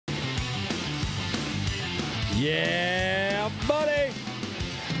Yeah, buddy.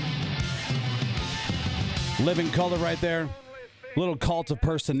 Living color right there. Little cult of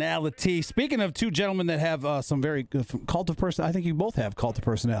personality. Speaking of two gentlemen that have some very cult of personality, I think you both have cult of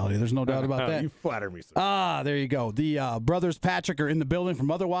personality. There's no doubt about that. You flatter me, sir. There you go. The brothers Patrick are in the building from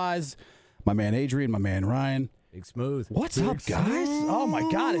Otherwise. My man Adrian, my man Ryan. Big Smooth. What's up, guys? Oh, my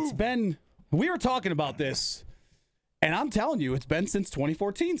God. We were talking about this, and I'm telling you, it's been since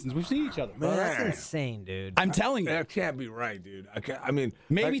 2014 since we've seen each other. Man, that's insane, dude. I'm telling you. That can't be right, dude. I mean,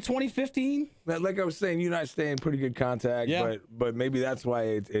 maybe like, 2015? like I was saying, you and I stay in pretty good contact, Yeah. but maybe that's why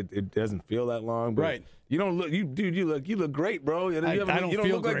it doesn't feel that long. But Right. You don't look, you look great, bro. You I don't look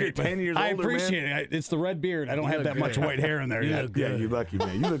feel like great. you're 10 years older, I appreciate man. it. It's the red beard. I don't have that much white hair in there yet. Yeah, you're lucky,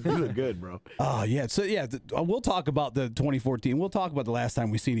 man. You look good, bro. Oh, yeah. So, yeah, we'll talk about the 2014. We'll talk about the last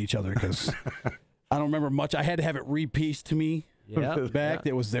time we seen each other because I don't remember much. I had to have it repieced to me. Back.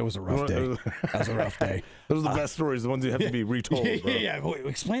 It was a rough day. That was a rough day. Those are the best stories, the ones that have to be retold, bro. Yeah. Wait,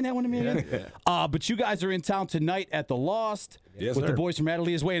 explain that one to me again. But you guys are in town tonight at the Lost Yes, with sir. the boys from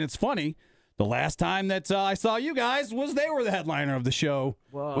Adelia's Way, and it's funny. The last time that I saw you guys they were the headliner of the show.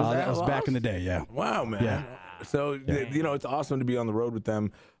 Whoa. That was back in the day. Yeah. Wow, man. Yeah. So, it's awesome to be on the road with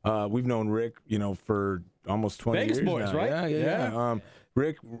them. We've known Rick, for almost 20 Vegas years boys, now. right? Yeah.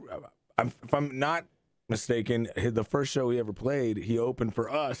 Rick, if I'm not mistaken, the first show he ever played, he opened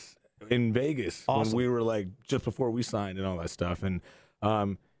for us in Vegas Awesome. when we were like just before we signed and all that stuff. And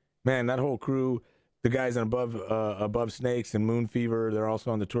man, that whole crew, the guys in above Snakes and Moon Fever, they're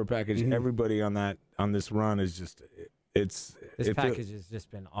also on the tour package. Mm-hmm. Everybody on this run is just This package has just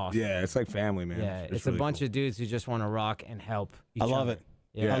been awesome. Yeah, it's like family, man. Yeah, it's really a bunch cool. of dudes who just want to rock and help each I love other. it.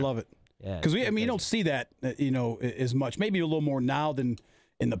 Yeah. I love it. Yeah, Because it's you don't see that, as much. Maybe a little more now than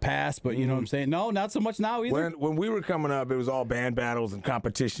in the past, but you know what I'm saying? No, not so much now either. When we were coming up, it was all band battles and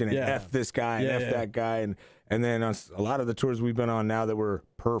competition and F this guy and F that guy. And then on a lot of the tours we've been on now that we're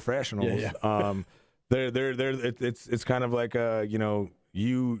professionals, it's kind of like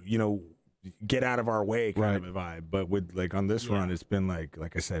get out of our way kind of a vibe. But with like on this run, it's been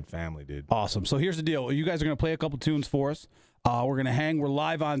like I said, family, dude. Awesome. So here's the deal. You guys are going to play a couple tunes for us. We're going to hang. We're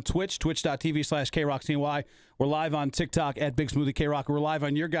live on Twitch, twitch.tv/KRockCNY. We're live on TikTok at Big Smoothie KRock. We're live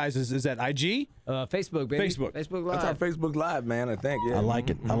on your guys' is that IG? Facebook, baby. Facebook. Facebook Live. That's our Facebook Live, man, I think. Yeah. I like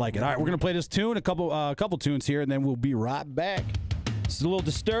it. I like it. All right, we're going to play this tune, a couple tunes here, and then we'll be right back. It's a little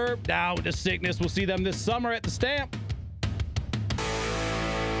Disturbed, Down with the Sickness. We'll see them this summer at the Stamp.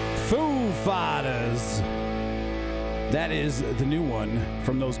 Foo Fighters. That is the new one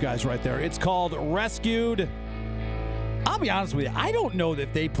from those guys right there. It's called Rescued. I'll be honest with you. I don't know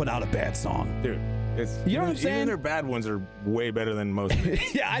that they put out a bad song. Dude, You know what I'm saying? Even their bad ones are way better than most.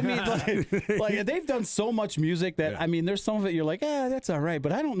 Yeah, I mean, like they've done so much music that, I mean, there's some of it you're like, that's all right.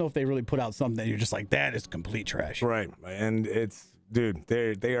 But I don't know if they really put out something that you're just like, that is complete trash. Right. And it's, dude,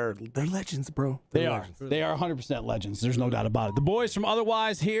 they're legends, bro. They are 100% legends. There's no doubt about it. The boys from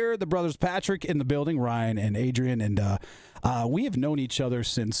Otherwise here, the brothers Patrick in the building, Ryan and Adrian. And we have known each other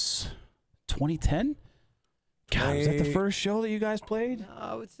since 2010. God, was that the first show that you guys played?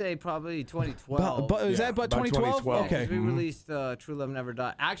 I would say probably 2012. But is that about 2012? 2012. Okay. We released True Love Never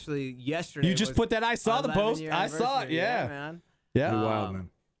Die. Actually, yesterday. You just was put that. I saw the 11th post. year I saw it. anniversary. Yeah. Man. Yeah. You're wild, man.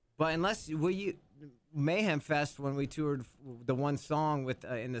 But Mayhem Fest, when we toured the one song with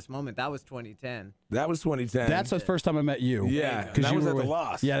In This Moment, that was 2010. That was 2010. That's the first time I met you. Yeah, because that you was were at the with-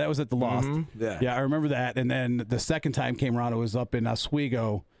 Lost. Yeah, that was at the Lost. Yeah. Yeah, I remember that. And then the second time came around, it was up in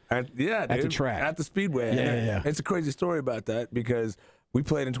Oswego. At the track. at the Speedway. Yeah. It's a crazy story about that because we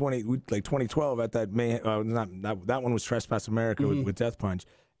played in 2012 at that that one was Trespass America with Death Punch,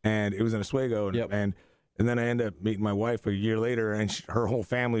 and it was in Oswego, and then I ended up meeting my wife a year later, and her whole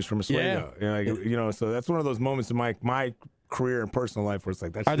family's from Oswego. Yeah. So that's one of those moments in my career and personal life where it's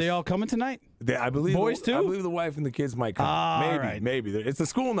like, Are they all coming tonight? I believe boys too? I believe the wife and the kids might come. Maybe it's a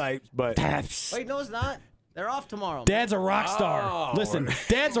school night, but Wait, no, it's not. They're off tomorrow. Dad's a rock star. Oh. Listen,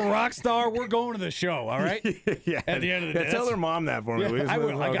 Dad's a rock star. We're going to the show, all right? yeah. At the end of the day. Tell their mom that for me. Yeah, I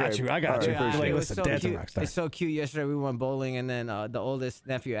will. I got you. I got you. Yeah, Like, it was listen, so Dad's a cute. rock star. It's so cute. Yesterday we went bowling, and then the oldest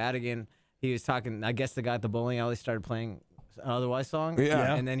nephew, Adigan, he was talking. I guess the guy at the bowling alley started playing an Otherwise song.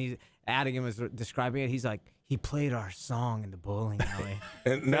 Yeah. And then Adigan was describing it. He's like, he played our song in the bowling alley.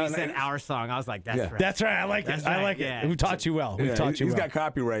 And So now- he said our song. I was like, that's right. That's right. I like it. I like it. Who taught you well? Who taught you He's well? got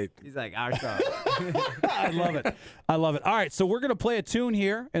copyright. He's like, our song. I love it. I love it. All right, so we're going to play a tune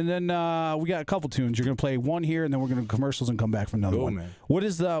here, and then we got a couple tunes. You're going to play one here, and then we're going to commercials and come back for another Cool, one. man. What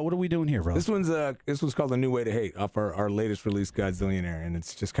are we doing here, bro? This one's called "A New Way to Hate" off our latest release, Godzillionaire, and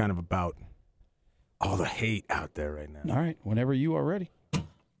it's just kind of about all the hate out there right now. All right, whenever you are ready.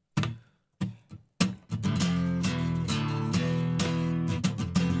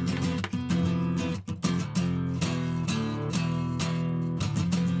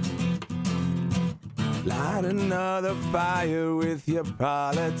 Light another fire with your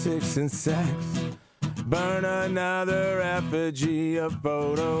politics and sex. Burn another effigy, a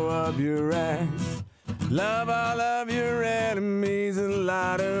photo of your ex. Love all of your enemies and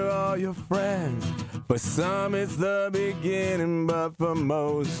lie to all your friends. For some it's the beginning, but for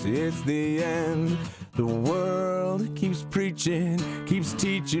most it's the end. The world keeps preaching, keeps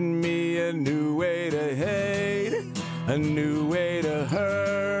teaching me a new way to hate, a new way to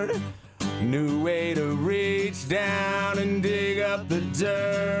hurt, a new way to reach down and dig up the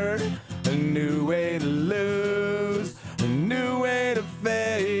dirt, a new way to lose, a new way to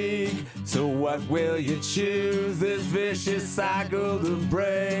fake. So what will you choose, this vicious cycle to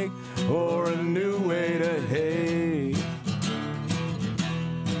break, or a new way to hate?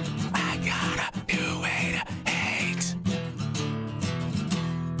 I got a new way to hate.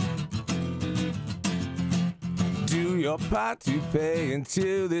 Do your part to pay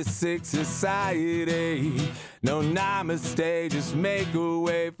into this sick society. No namaste, just make a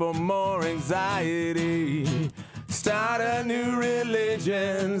way for more anxiety. Start a new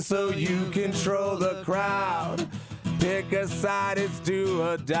religion so you control the crowd. Pick a side, it's do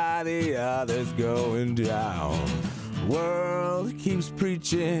or die, the other's going down. World keeps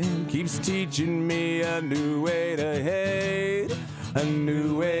preaching, keeps teaching me a new way to hate, a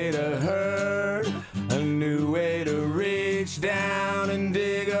new way to hurt, a new way to reach down and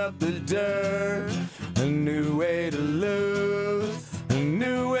dig up the dirt, a new way to lose, a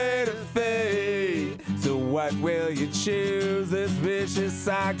new way to fade. So what will you choose, this vicious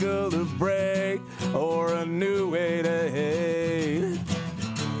cycle to break, or a new way to hate?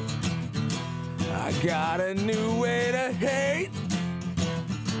 I got a new way to hate,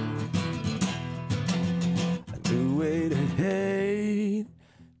 a new way to hate,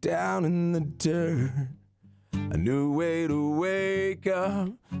 down in the dirt, a new way to wake up,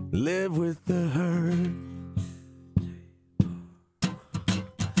 live with the hurt.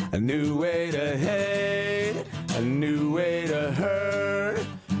 A new way to hate, a new way to hurt,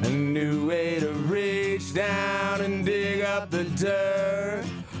 a new way to reach down and dig up the dirt,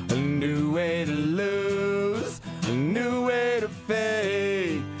 a new way to lose, a new way to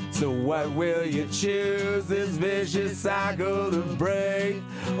fade. So what will you choose, this vicious cycle to break,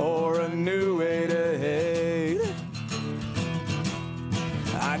 or a new way to hate?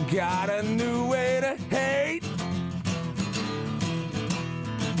 I got a new way to hate.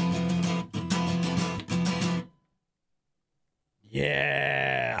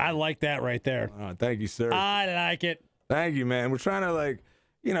 Yeah, I like that right there. Oh, thank you, sir. I like it. Thank you, man. We're trying to, like,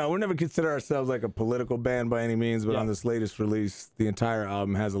 you know, we never consider ourselves like a political band by any means, but on this latest release, the entire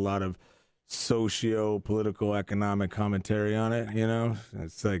album has a lot of socio-political, economic commentary on it, you know?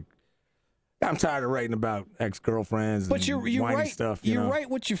 It's like, I'm tired of writing about ex-girlfriends and you're whiny right, stuff. You know? write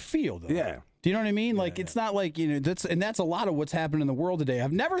what you feel, though. Yeah. Do you know what I mean? Like, it's not like, you know, that's a lot of what's happened in the world today.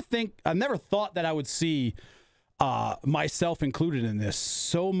 I've never thought that I would see myself included in this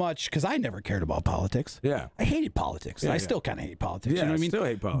so much, because I never cared about politics. Yeah. I hated politics. I still kind of hate politics. Yeah, you know what I mean? Still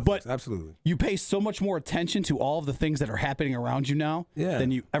hate politics. But absolutely. You pay so much more attention to all of the things that are happening around you now than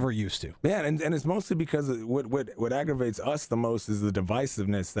you ever used to. Yeah, and it's mostly because what aggravates us the most is the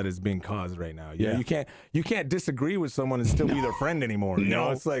divisiveness that is being caused right now. You know, you can't disagree with someone and still be their friend anymore. You know,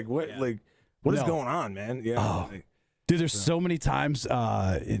 it's like what is going on, man? Yeah. Oh. Dude, there's so many times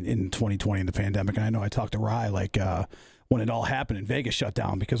in 2020 in the pandemic, and I know I talked to Rye like when it all happened and Vegas shut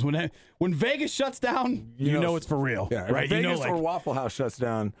down, because when Vegas shuts down, you know it's for real, right? If Vegas you know, like, or Waffle House shuts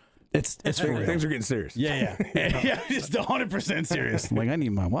down, it's for real. Things are getting serious. Yeah, just 100% serious. Like, I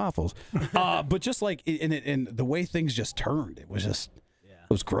need my waffles, but just like in the way things just turned, it was just.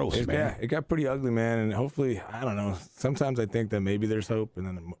 It was gross, man. Yeah, it got pretty ugly, man. And hopefully, I don't know. Sometimes I think that maybe there's hope, and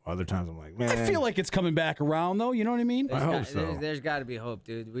then other times I'm like, man. I feel like it's coming back around, though. You know what I mean? I hope so. There's got to be hope,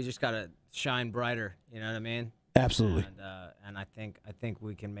 dude. We just got to shine brighter. You know what I mean? Absolutely. And I think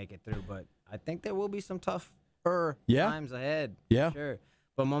we can make it through. But I think there will be some tougher times ahead. Yeah. Sure.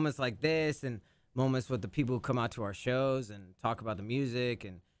 But moments like this, and moments with the people who come out to our shows and talk about the music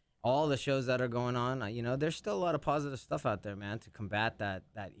and all the shows that are going on, you know, there's still a lot of positive stuff out there, man, to combat that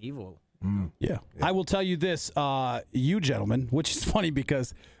evil. Yeah. I will tell you this, you gentlemen, which is funny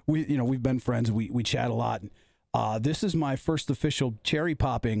because we've been friends, we chat a lot. This is my first official cherry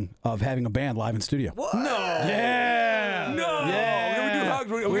popping of having a band live in studio. What? No. Yeah. No. Yeah. Can we do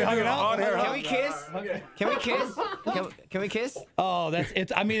hugs? We hug it out? On here. Can we kiss? Okay. Can we kiss? Can we kiss? Oh,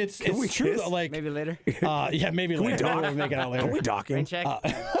 it's. I mean, it's true. Kiss? Like Maybe later. Yeah, maybe later. Maybe we'll make it out later. Are we docking? Rain check.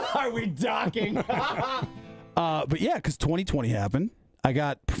 Are we docking? But yeah, because 2020 happened. I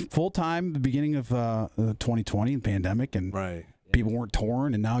got full time the beginning of 2020 and pandemic, and Right. people weren't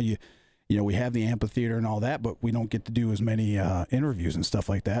touring, and now you we have the amphitheater and all that, but we don't get to do as many interviews and stuff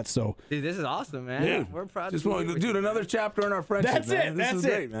like that. So, dude, this is awesome, man. Yeah. We're proud. Just to want to do another chapter in our friendship. that's man. it. This That's is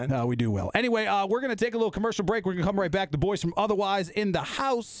it. great, man. We do well. Anyway, we're going to take a little commercial break. We're going to come right back. The boys from Otherwise in the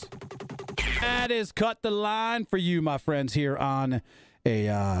house. That is Cut the Line for you, my friends, here on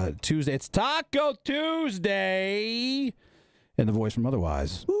a Tuesday. It's Taco Tuesday. And the voice from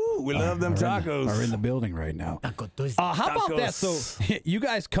Otherwise. Ooh, we love them tacos. Are in the building right now. Taco Tuesday. How about that? So you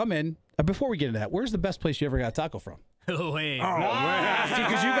guys come in. Before we get into that, where's the best place you ever got a taco from? Oh, wait.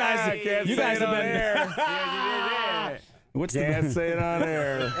 Because you guys have been there. What's Can't say it on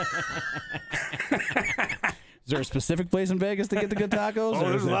air. Is there a specific place in Vegas to get the good tacos? Oh,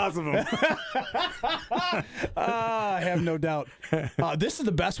 there's lots of them. I have no doubt. This is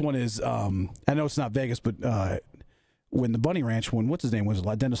the best one. I know it's not Vegas, but when the Bunny Ranch, when what's his name was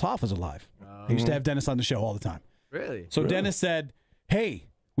alive, Dennis Hoff was alive. He used to have Dennis on the show all the time. Really? So Dennis said, "Hey,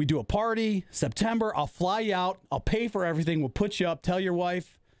 we do a party September. I'll fly you out. I'll pay for everything. We'll put you up. Tell your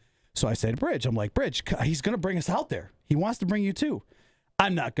wife." So I said, "Bridge." I'm like, "Bridge, he's gonna bring us out there. He wants to bring you too."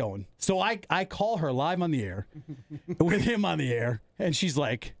 I'm not going. So I call her live on the air with him on the air, and she's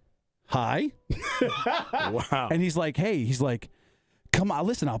like, "Hi." Wow. And he's like, "Hey," he's like, "Come on,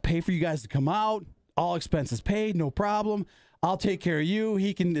 listen, I'll pay for you guys to come out. All expenses paid, no problem. I'll take care of you.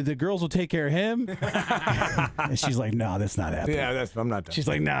 The girls will take care of him." And she's like, "No, that's not happening." Yeah, I'm not done. She's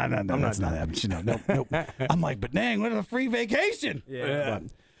like, "No, that's not happening." She's like, "Nope." I'm like, "But dang, what a free vacation." Yeah.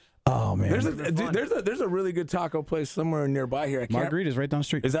 But, oh man, There's a really good taco place somewhere nearby here. Margarita's right down the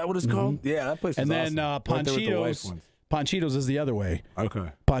street. Is that what it's called? Yeah, that place is And awesome. then Right there with the white Panchitos. ones. Panchitos is the other way.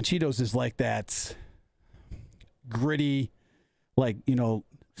 Okay. Panchitos is like that gritty, like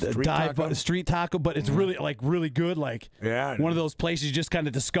street taco, but it's really good. Like Yeah. one of those places you just kind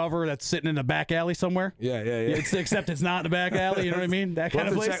of discover that's sitting in a back alley somewhere. Yeah. Except it's not in the back alley. You know what I mean? That kind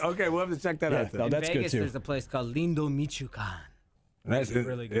of place. Okay, we'll have to check that out. No, Then. that's In Vegas, good too. there's a place called Lindo Michoacan. That's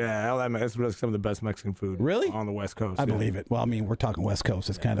really good. Yeah, that's really some of the best Mexican food. Really? On the West Coast. I believe it. Well, I mean, we're talking West Coast.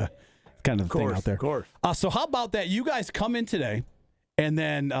 It's kind of the thing out there. Of course. So how about that? You guys come in today, and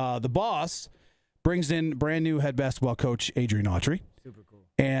then the boss brings in brand new head basketball coach Adrian Autry. Super cool.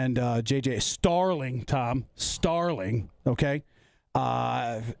 And JJ Starling, okay?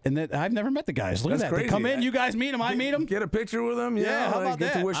 And then I've never met the guys. Look That's at that. They crazy. come in, you guys meet them, I meet them. Get a picture with them. Yeah, how about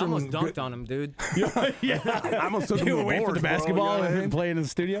get that? To wish I almost them dunked on him, dude. Yeah. I almost took them You to were waiting for the boards, bro, basketball you know what I mean? and playing in the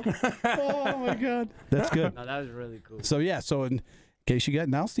studio? Oh, my God. That's good. No, that was really cool. So, in case you got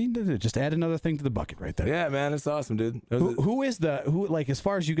now, Steve, just add another thing to the bucket right there. Yeah, man, it's awesome, dude. Who as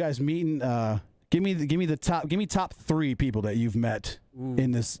far as you guys meeting, give me top 3 people that you've met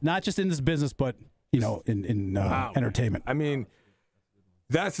in this, not just in this business, but in Wow. entertainment. I mean,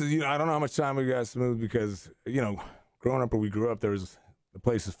 I don't know how much time we got smooth because growing up where we grew up, the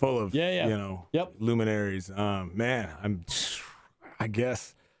place is full of Yep. luminaries. Man, I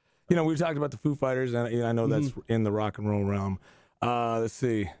guess we've talked about the Foo Fighters, and I know that's in the rock and roll realm. Let's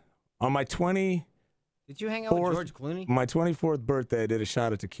see, on my Did you hang out with George Clooney? My 24th birthday, I did a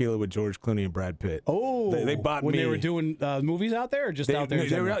shot of tequila with George Clooney and Brad Pitt. Oh, they bought when me. they were doing movies out there, or just out there? in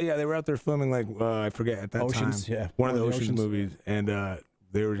They were general? they were out there filming I forget at that Oceans, time. yeah. One of the Oceans movies, and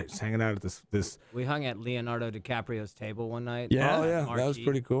they were just hanging out at this. We hung at Leonardo DiCaprio's table one night. Yeah? Oh yeah, that was Marquee,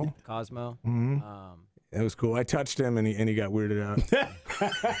 pretty cool. Cosmo. It was cool. I touched him and he got weirded out.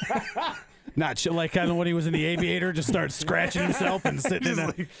 Not shit like kind of when he was in the Aviator, just started scratching himself and sitting in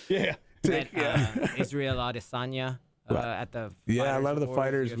a, yeah. Met Israel Adesanya at the Yeah, a lot of the UFC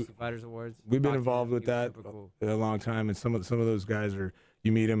fighters. Fighters Awards. We've been Talked to involved him. with He was that super cool. a long time, and some of those guys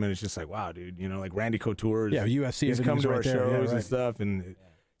you meet them and it's just like, wow, dude, like Randy Couture. Yeah, UFC He's is come to right our there. shows Yeah, and right. stuff, and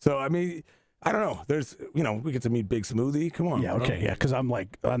so I mean, I don't know. There's we get to meet Big Smoothie. Come on. Yeah, bro. okay, yeah, because I'm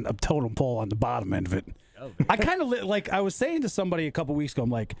like on a totem pole on the bottom end of it. I kind of like I was saying to somebody a couple weeks ago,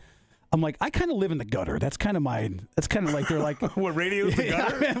 I'm like, I kind of live in the gutter. That's kind of like they're like What radio's the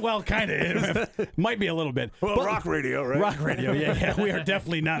gutter? Well, kind of might be a little bit. Well, But- rock radio, right? Rock radio, yeah. We are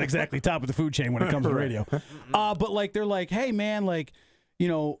definitely not exactly top of the food chain when it comes to radio. But they're like, hey man,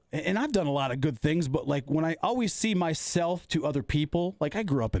 and I've done a lot of good things, but when I always see myself to other people, I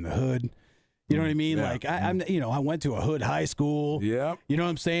grew up in the hood. You know what I mean? Yeah. I went to a hood high school. Yep. You know what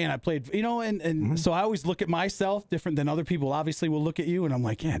I'm saying? I played, and so I always look at myself different than other people obviously will look at you. And I'm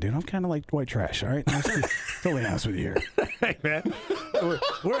like, yeah, dude, I'm kind of like white trash. All right. Let's be totally honest with you here. Hey, man.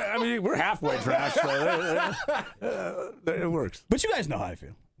 We're halfway trash, so it works. But you guys know how I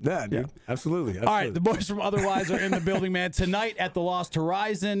feel. Yeah, dude. Absolutely. All right, the boys from Otherwise are in the building, man. Tonight at the Lost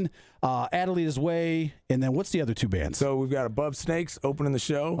Horizon, Adelita's Way, and then what's the other 2 bands? So we've got Above Snakes opening the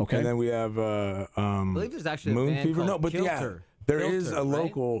show. Okay. And then we have I believe there's actually a Moon band Fever. called No, but Kilter. There is a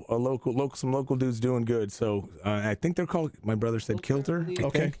local, some local dudes doing good. So I think they're called. My brother said Kilter.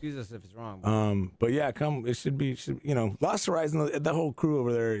 Okay. Excuse us if it's wrong. But yeah, come. It should be. Lost Horizon. The whole crew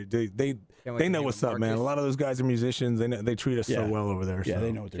over there. They know what's up, man. A lot of those guys are musicians. They treat us so well over there. Yeah, so.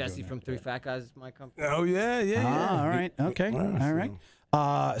 they know what they're Jesse doing. from Three Fat Guys is my company. Oh yeah. All right. Okay. All right.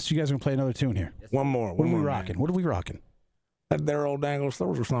 So you guys are gonna play another tune here. Yes, One more. What are we rocking? What are we rocking? Their old dangle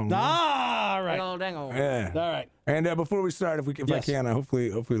stores or something. All right. All Yeah. All right. And before we start, if I can, hopefully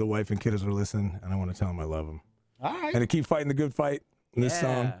the wife and kiddos will listen, and I want to tell them I love them. All right. And to keep fighting the good fight in this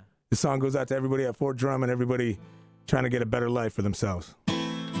song. This song goes out to everybody at Fort Drum and everybody trying to get a better life for themselves.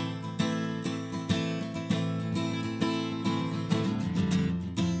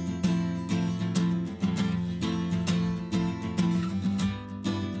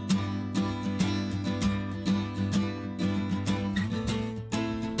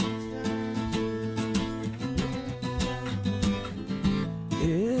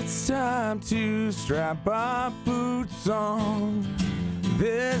 It's time to strap our boots on.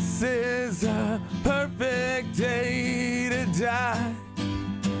 This is a perfect day to die.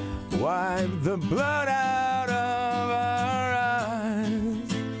 Wipe the blood out of our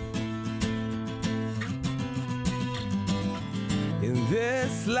eyes. In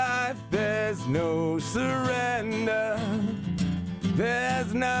this life there's no surrender.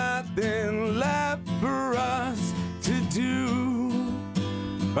 There's nothing left for us to do.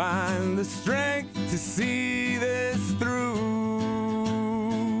 Find the strength to see this through.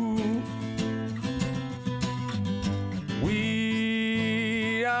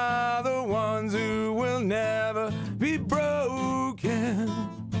 We are the ones who will never be broken.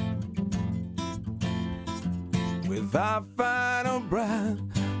 With our final breath,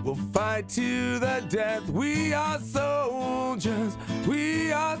 we'll fight to the death. We are soldiers.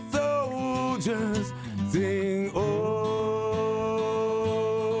 We are soldiers. Sing, oh.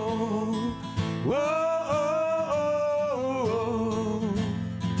 Whoa,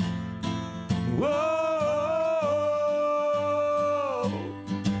 whoa,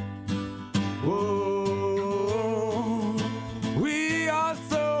 whoa. We are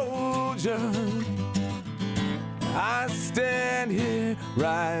soldiers. I stand here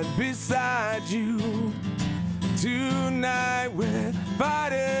right beside you. Tonight we're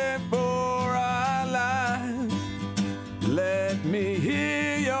fighting for our lives. Let me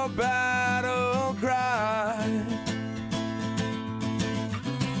hear your battle cry.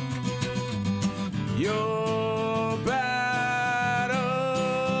 Your battle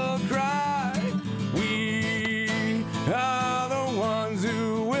cry. We are the ones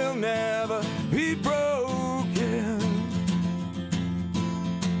who will never be broken.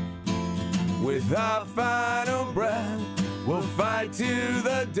 With our final breath, we'll fight to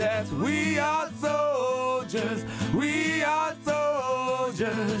the death. We are soldiers. We are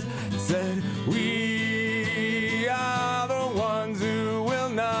soldiers. Said we are the ones who will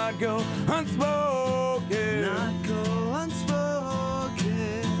not go unspoken. Not go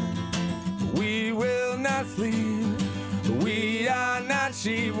unspoken. We will not sleep. We are not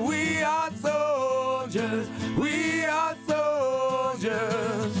sheep. We are soldiers. We are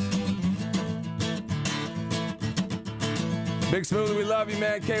soldiers. Big Smoothie, we love you,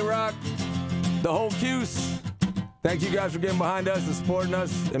 man. K-Rock, the whole Cuse. Thank you guys for getting behind us and supporting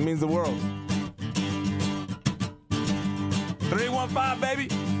us. It means the world. 315, baby.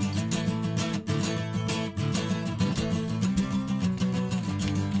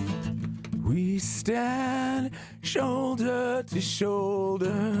 We stand shoulder to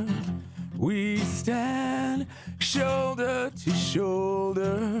shoulder. We stand shoulder to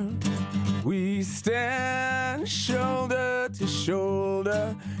shoulder. We stand shoulder to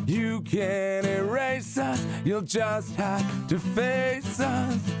shoulder. You can't erase us, you'll just have to face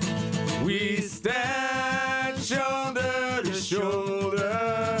us. We stand shoulder to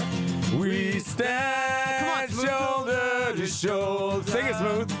shoulder. We stand shoulder to shoulder. Sing it,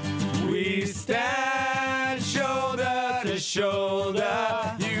 Smooth. We stand shoulder to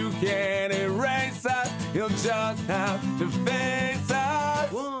shoulder. You can't erase us, you'll just have to face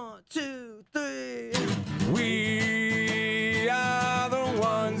us. 1, 2, 3. We are the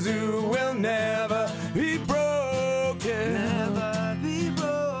ones who will never be broken. Never be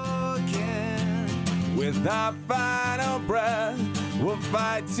broken. With our final breath, we'll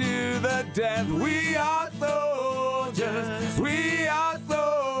fight to the death. We are soldiers. We are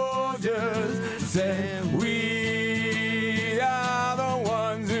soldiers. Say we are the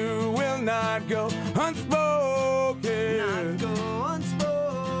ones who will not go unspoken. Not go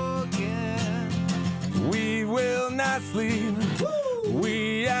unspoken. We will not sleep. Woo!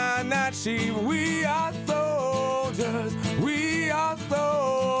 We are not sheep. We are soldiers. We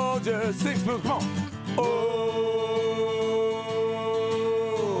soldiers. Sing smooth, come on. Oh,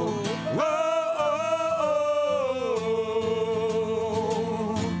 whoa,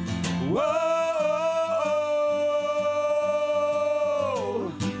 whoa,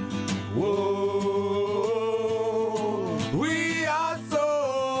 whoa. We are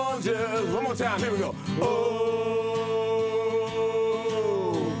soldiers. One more time, here we go. Oh.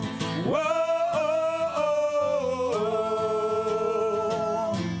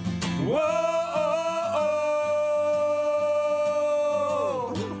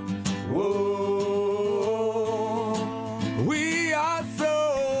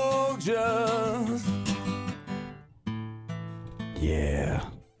 Yeah.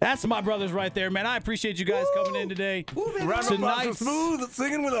 That's my brothers right there, man. I appreciate you guys coming in today. Tonight's smooth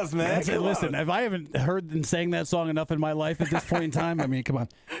singing with us, man. That's it. Listen, if I haven't heard and sang that song enough in my life at this point in time, I mean, come on.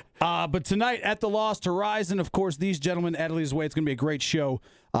 But tonight at the Lost Horizon, of course, these gentlemen, Adley's Way, it's going to be a great show.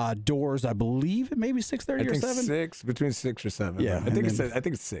 Doors, I believe, maybe 6:30 or 7. Between 6 or 7. Yeah, I think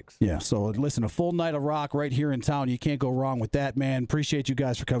it's 6. Yeah. So listen, a full night of rock right here in town. You can't go wrong with that, man. Appreciate you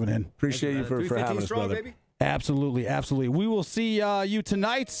guys for coming in. Appreciate you for having us, brother. Baby. Absolutely, absolutely. We will see you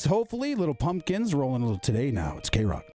tonight. Hopefully, Little Pumpkins rolling a little today. Now it's K-Rock.